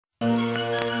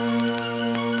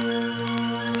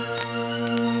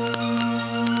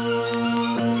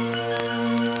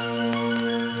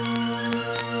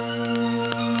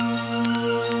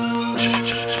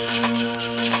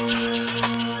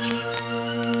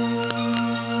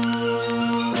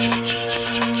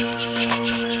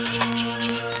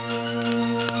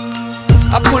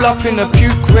pull up in a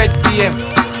puke red BM,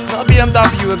 not a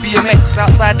BMW, a BMX,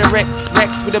 outside the Rex,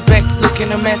 wrecked with a Bex,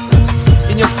 looking a mess.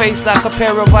 In your face like a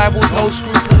pair of Bibles, no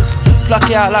scruples. Pluck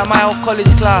it out like my old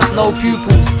college class, no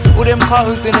pupils. All them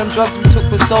cartoons and them drugs we took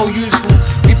were so useful.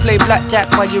 We play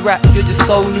blackjack while you rap, you're just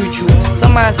so neutral.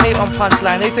 Some mans hate on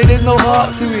punchline, they say there's no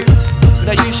heart to it, but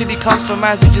that usually comes from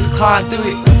mans who just can't do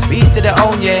it. But each to their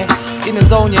own, yeah, in the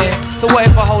zone, yeah. So what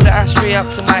if I hold the ashtray up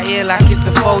to my ear like it's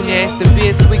a phone, yeah? It's the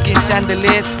beer swigging,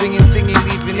 chandelier swinging, singing,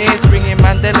 leaving ears ringing.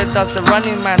 Mandela does the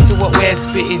running man to what we're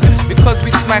spitting. Because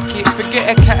we smack it, forget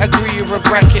a category or a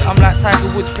bracket. I'm like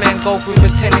Tiger Woods playing golf with a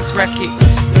tennis racket.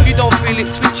 If you don't feel it,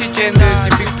 switch your genders,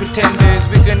 you big pretenders.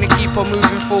 We're gonna keep on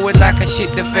moving forward like a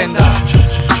shit defender.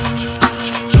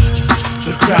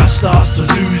 The crowd starts to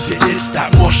lose it, it's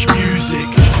that mosh music.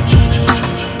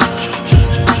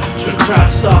 The crowd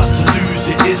starts to lose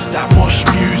it, it's that mosh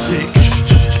music.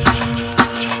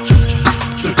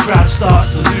 The crowd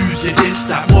starts to lose it, it's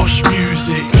that mosh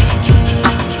music.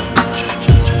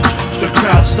 The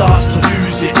crowd starts to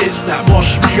lose it, it's that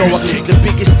mosh music. Yo, I keep the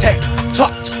biggest tech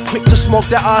tucked, quick to smoke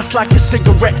that ass like a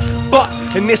cigarette. But,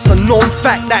 and it's a known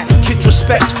fact that kids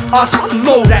respect us, I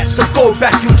know that, so go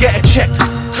back and get a check.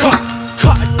 Cut.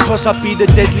 Cause I be the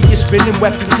deadliest villain,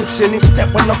 weapon concealing. Step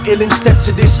when I'm ill and step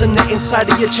to this, and the inside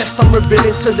of your chest I'm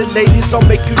revealing to the ladies. I'll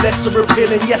make you lesser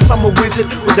appealing. Yes, I'm a wizard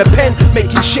with a pen,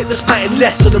 making shit that's nothing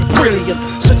lesser than brilliant.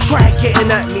 So try getting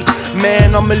at me,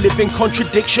 man, I'm a living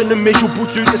contradiction, a miserable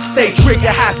dude that stay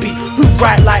trigger happy. Who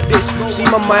write like this? See,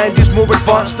 my mind is more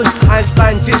advanced than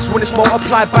Einstein's is when it's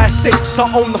multiplied by 6. I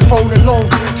own the phone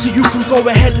alone, so you can go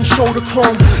ahead and show the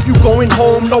chrome. You going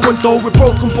home, no one though, with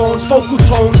broken bones, vocal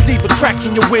tones, leave a crack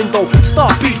in your window.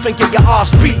 Start beef and get your ass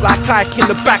beat like Ike in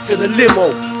the back of the limo.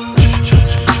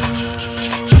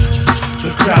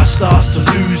 The crowd starts to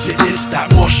lose it, it's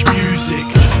that mosh music.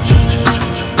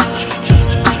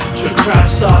 The crowd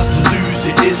starts to lose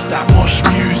it, it's that mosh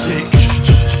music.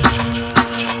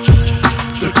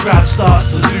 The crowd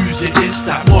starts to lose it, it's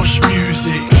that mosh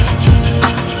music.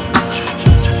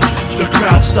 The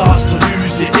crowd starts to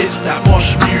lose it, it's that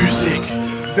mosh music.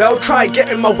 They'll try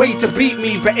getting my way to beat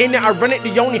me, but ain't it ironic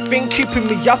the only thing keeping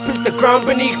me up is the ground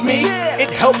beneath me? It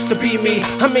helps to be me,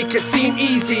 I make it seem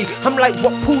easy. I'm like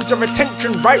what pulls your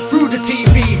attention right through the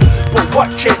TV. But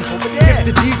watch it, if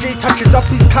the DJ touches up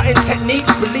his cutting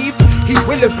techniques, believe he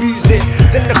will abuse it.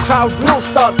 Then the crowd will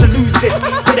start to lose it.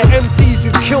 For the MCs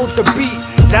who killed the beat,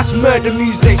 that's murder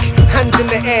music. Hands in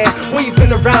the air,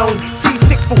 waving around.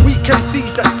 Seasick for weak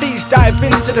MCs that stage dive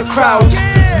into the crowd.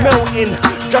 Melting,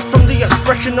 just from the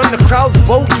expression on the crowd's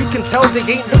boat, you can tell they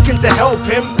ain't looking to help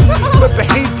him. But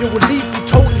behavior will leave you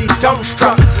totally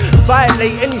dumbstruck.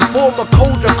 Violate any form of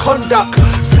code of conduct.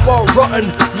 Spot rotten,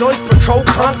 noise patrol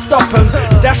can't stop him.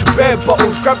 Dash bear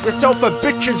bottles, grab yourself a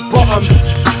bitch's bottom.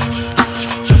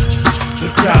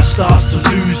 The crowd starts to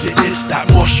lose it, it's that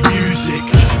mosh music.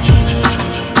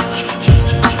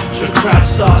 The crowd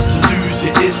starts to lose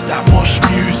it, it's that mosh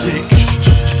music.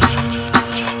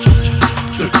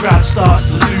 The crowd starts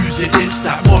to lose it, it's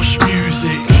that mosh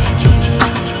music.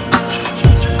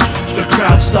 The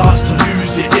crowd starts to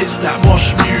lose it, it's that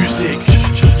mosh music.